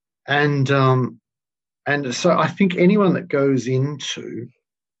 And so I think anyone that goes into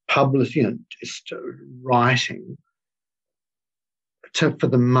publishing, just writing for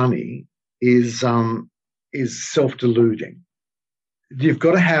the money is self-deluding. You've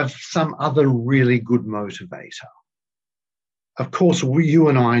got to have some other really good motivator. Of course, you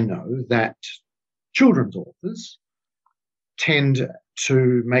and I know that children's authors tend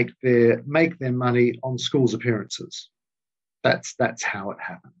to make their money on schools' appearances. That's how it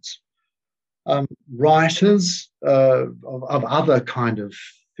happens. Writers of other kind of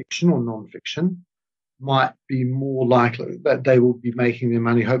fiction or non-fiction might be more likely that they will be making their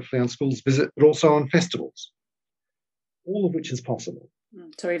money hopefully on schools' visit, but also on festivals, all of which is possible.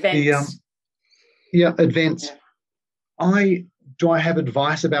 So events. Events. Yeah. Do I have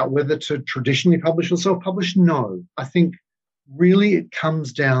advice about whether to traditionally publish or self-publish? No. I think really it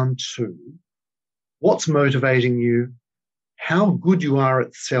comes down to what's motivating you, how good you are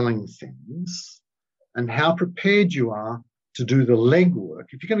at selling things, and how prepared you are to do the legwork.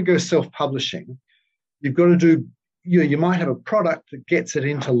 If you're going to go self-publishing, you've got to do, you might have a product that gets it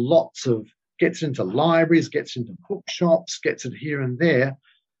into libraries, gets into bookshops, gets it here and there.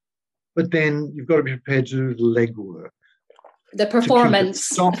 but then you've got to be prepared to do the legwork. The performance.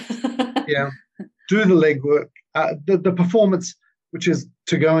 Stop. Yeah. Do the legwork. The performance, which is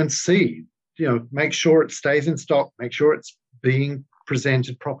to go and see, make sure it stays in stock, make sure it's being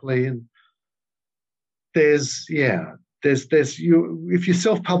presented properly. And there's you, if you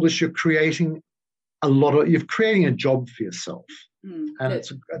self-publish, you're creating a job for yourself. And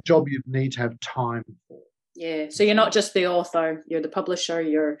it's a job you need to have time for. Yeah, so you're not just the author, you're the publisher,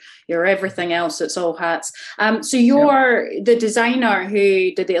 you're everything else. It's all hats. So you're the designer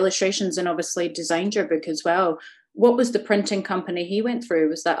who did the illustrations and obviously designed your book as well. What was the printing company he went through?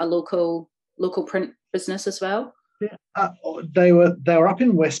 Was that a local print business as well? Yeah, they were up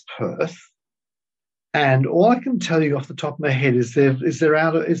in West Perth, and all I can tell you off the top of my head is that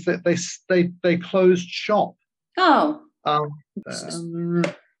they closed shop. Oh. I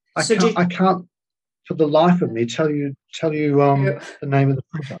can't for the life of me tell you the name of the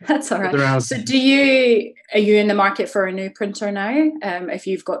printer. That's all right. So are you in the market for a new printer now? If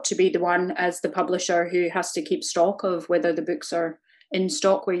you've got to be the one as the publisher who has to keep stock of whether the books are in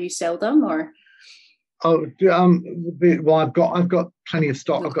stock where you sell them, or? Well, I've got plenty of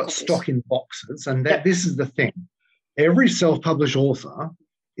stock. I've got copies. Stock in boxes, and this is the thing. Every self-published author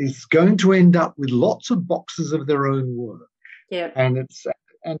is going to end up with lots of boxes of their own work. Yeah. And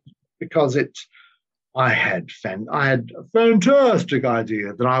because I had a fantastic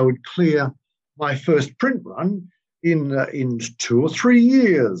idea that I would clear my first print run in 2 or 3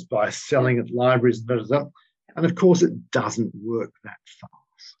 years by selling at libraries, and of course it doesn't work that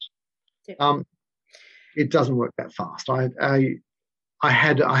fast. Yeah. It doesn't work that fast. I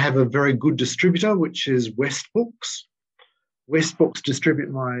have a very good distributor, which is West Books. West Books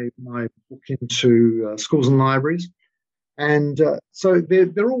distribute my book into schools and libraries, and so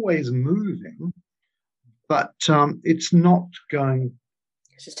they're always moving, but it's not going.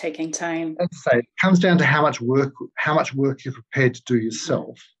 It's just taking time. As I say, it comes down to how much work you're prepared to do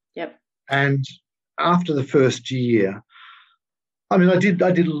yourself. Yep. And after the first year, I mean, I did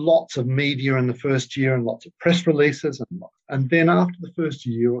lots of media in the first year and lots of press releases, and then after the first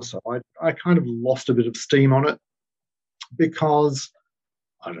year or so, I kind of lost a bit of steam on it because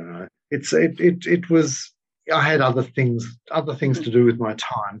I don't know. It was I had other things to do with my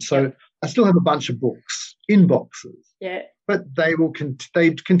time, so I still have a bunch of books in boxes. Yeah. But they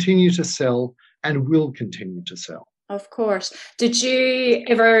continue to sell and will continue to sell. Of course. Did you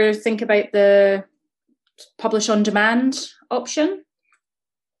ever think about the publish on demand option?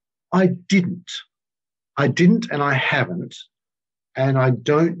 I didn't, and I haven't, and I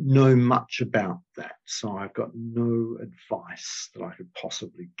don't know much about that, so I've got no advice that I could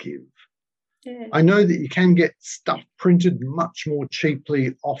possibly give. Yeah. I know that you can get stuff printed much more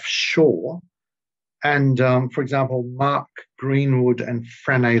cheaply offshore, and for example, Mark Greenwood and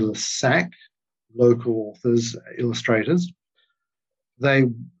Frané Lessac, local authors, illustrators,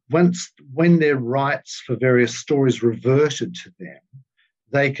 when their rights for various stories reverted to them,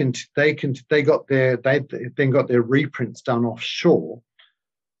 they then got their reprints done offshore,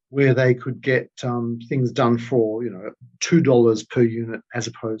 where they could get things done for $2 per unit as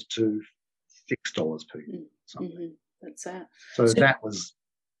opposed to $6 per unit. Mm-hmm. That's it. So that was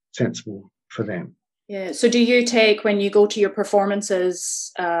sensible for them. Yeah. So do you take, when you go to your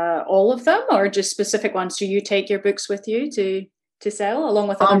performances, all of them, or just specific ones? Do you take your books with you to sell along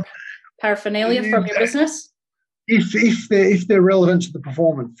with other paraphernalia from your business? If they're relevant to the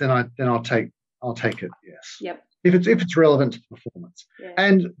performance, then I'll take it. Yes. Yep. If it's relevant to the performance,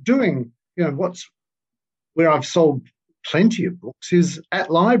 and doing where I've sold plenty of books is at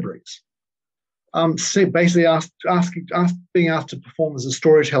libraries. So basically being asked to perform as a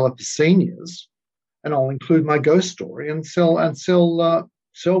storyteller for seniors, and I'll include my ghost story and sell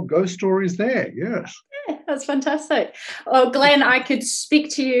ghost stories there. Yes. Yeah, that's fantastic. Oh, Glenn, I could speak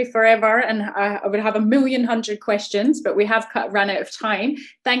to you forever, and I would have 1,100,000 questions, but we have run out of time.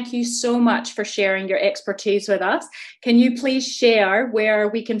 Thank you so much for sharing your expertise with us. Can you please share where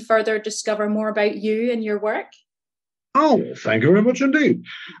we can further discover more about you and your work? Oh, thank you very much indeed.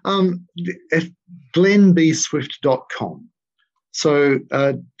 GlennBSwift.com. So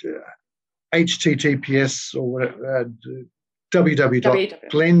HTTPS or whatever,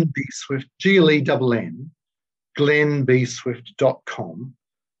 www.GlennBSwift, GlennBSwift.com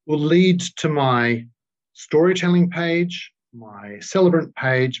will lead to my storytelling page, my Celebrant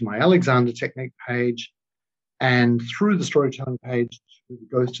page, my Alexander Technique page, and through the storytelling page to the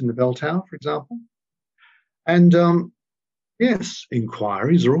Ghost in the Bell Tower, for example. And yes,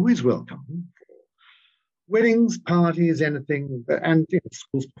 inquiries are always welcome. Weddings, parties, anything, and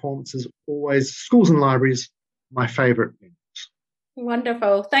schools performances, always, schools and libraries, my favourite things.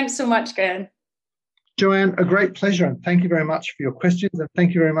 Wonderful. Thanks so much, Graham. Joanne, a great pleasure, and thank you very much for your questions, and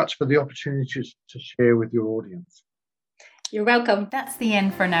thank you very much for the opportunity to share with your audience. You're welcome. That's the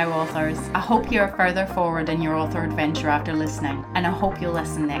end for now, authors. I hope you're further forward in your author adventure after listening, and I hope you'll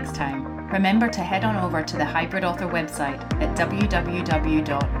listen next time. Remember to head on over to the Hybrid Author website at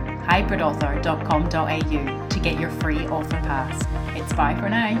www.hybridauthor.com.au to get your free author pass. It's bye for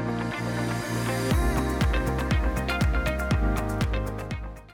now.